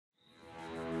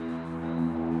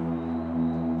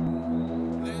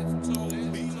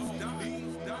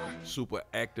super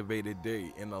activated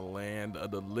day in the land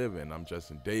of the living. I'm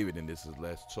Justin David and this is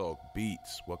Let's Talk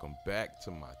Beats. Welcome back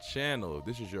to my channel. If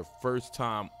this is your first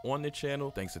time on the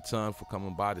channel, thanks a ton for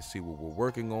coming by to see what we're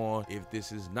working on. If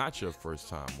this is not your first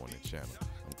time on the channel,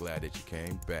 I'm glad that you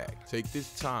came back. Take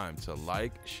this time to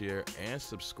like, share, and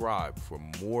subscribe for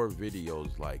more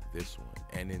videos like this one.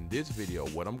 And in this video,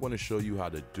 what I'm going to show you how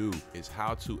to do is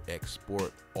how to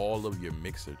export all of your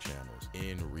mixer channels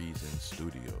in Reason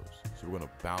Studios. So we're going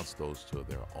to bounce those to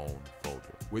their own folder.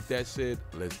 With that said,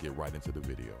 let's get right into the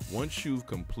video. Once you've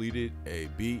completed a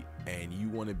beat and you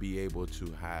want to be able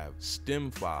to have stem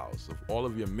files of all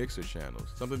of your mixer channels,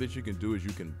 something that you can do is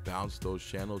you can bounce those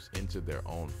channels into their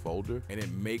own folder, and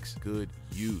it makes good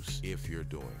use if you're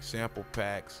doing sample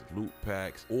packs, loop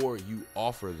packs, or you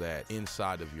offer that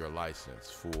inside of your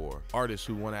license for artists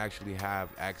who want to actually have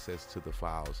access to the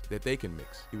files that they can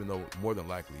mix, even though more than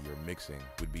likely your mixing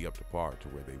would be up to par to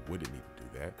where they wouldn't need to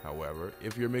do that. However,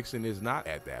 if your mixing is not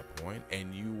at that point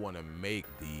and you want to make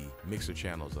the mixer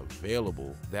channels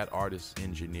available, that artist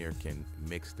engineer can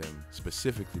mix them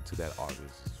specifically to that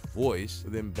artist's voice,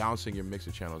 then bouncing your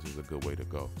mixer channels is a good way to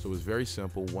go. So it's very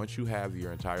simple. Once you have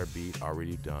your entire beat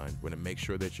already done, we're gonna make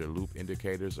sure that your loop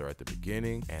indicators are at the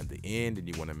beginning and the end, and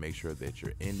you wanna make sure that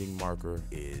your ending marker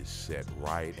is set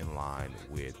right in line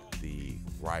with the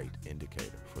right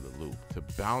indicator for the loop. To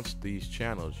bounce these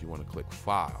channels, you wanna click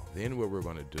File. Then what we're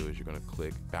gonna do is you're gonna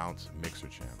click Bounce Mixer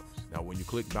Channels. Now, when you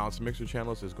click Bounce Mixer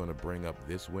Channels, it's going to bring up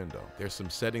this window. There's some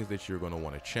settings that you're going to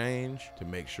want to change to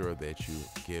make sure that you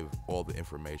give all the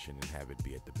information and have it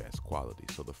be at the best quality.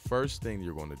 So the first thing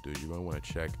you're going to do, you're going to want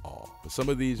to check all. But some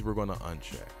of these we're going to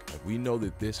uncheck. Like, we know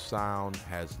that this sound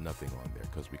has nothing on there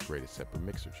because we created separate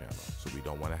mixer channels, so we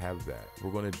don't want to have that.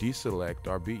 We're going to deselect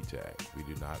our beat tag. We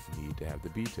do not need to have the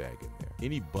beat tag in there.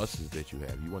 Any buses that you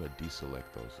have, you want to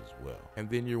deselect those as well. And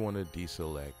then you want to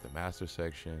deselect the master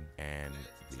section and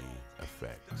the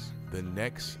effects. The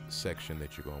next section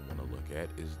that you're going to want to look at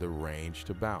is the range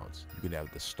to bounce. You can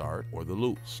have the start or the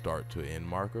loop, start to end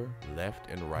marker, left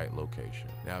and right location.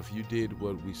 Now, if you did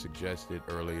what we suggested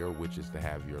earlier, which is to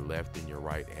have your left and your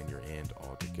right and your end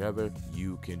all together,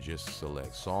 you can just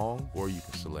select song or you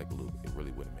can select loop. It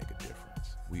really wouldn't make a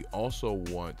difference. We also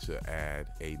want to add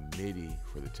a MIDI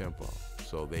for the tempo,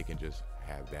 so they can just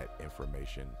have that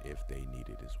information if they need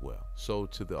it as well. So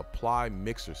to the apply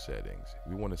mixer settings,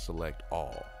 we want to select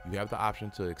all. You have the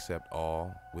option to accept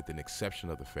all with an exception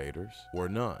of the faders or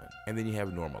none. And then you have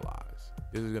normalize.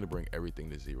 This is going to bring everything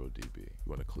to 0 dB. You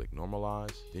want to click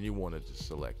normalize, then you want to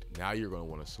select, now you're going to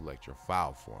want to select your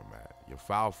file format. Your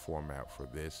file format for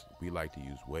this, we like to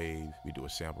use wave. We do a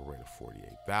sample rate of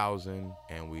 48,000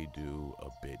 and we do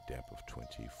a bit depth of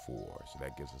 24. So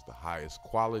that gives us the highest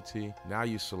quality. Now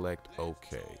you select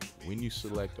OK. When you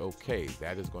select OK,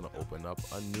 that is going to open up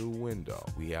a new window.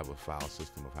 We have a file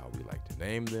system of how we like to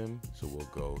name them. So we'll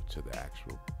go to the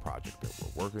actual project that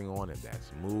we're working on, and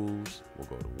that's moves. We'll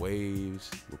go to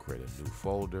waves. We'll create a new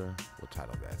folder. We'll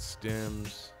title that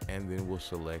stems, and then we'll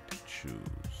select choose.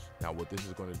 Now what this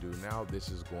is going to do now, this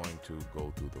is going to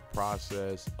go through the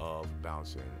process of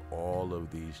bouncing all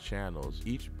of these channels,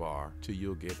 each bar, till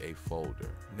you'll get a folder.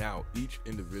 Now each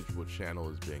individual channel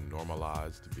is being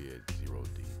normalized to be at 0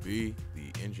 dB.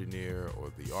 The engineer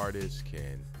or the artist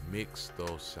can mix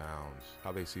those sounds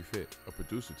how they see fit. A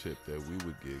producer tip that we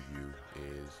would give you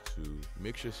is to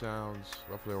mix your sounds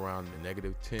roughly around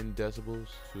 -10 decibels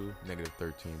to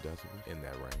 -13 decibels, in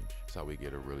that range. That's how we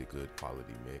get a really good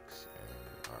quality mix and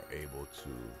are able to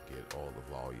get all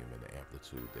the volume and the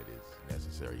amplitude that is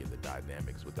necessary in the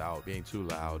dynamics without being too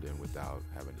loud and without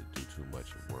having to do too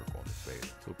much work on the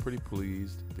fader. So pretty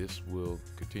pleased. This will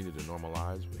continue to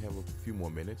normalize. We have a few more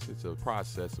minutes. It's a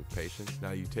process of patience.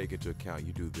 Now you take into account,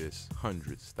 you do this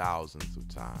hundreds, thousands of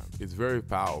times. It's very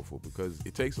powerful because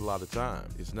it takes a lot of time.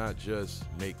 It's not just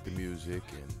make the music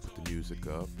and put the music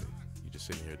up. Just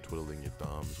sitting here twiddling your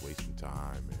thumbs, wasting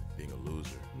time, and being a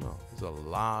loser. No, there's a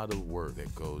lot of work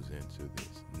that goes into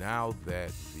this. Now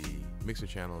that the mixer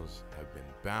channels have been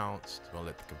bounced, you're gonna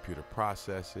let the computer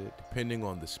process it. Depending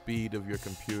on the speed of your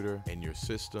computer and your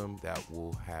system, that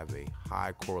will have a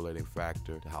high correlating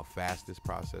factor to how fast this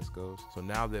process goes. So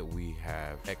now that we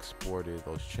have exported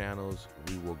those channels,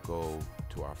 we will go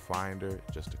to our finder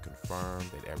just to confirm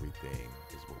that everything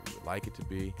is what we would like it to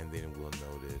be, and then we'll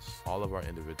notice all of our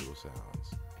individual sounds.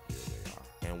 Here they are.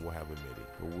 And we'll have a MIDI.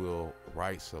 But we'll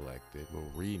right select it,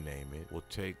 we'll rename it, we'll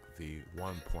take the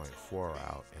 1.4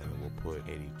 out, and then we'll put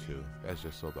 82. That's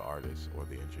just so the artist or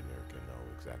the engineer can know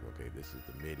exactly, okay, this is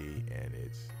the MIDI and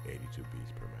it's 82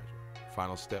 beats per measure.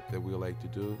 Final step that we like to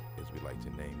do is we like to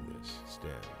name this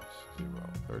stems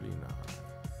 039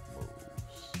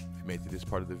 moves you made it to this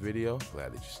part of the video,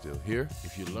 glad that you're still here.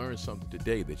 If you learned something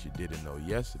today that you didn't know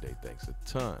yesterday, thanks a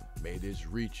ton. May this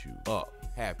reach you up,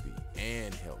 happy,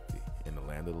 and healthy in the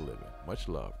land of the living. Much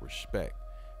love, respect,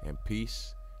 and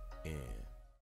peace in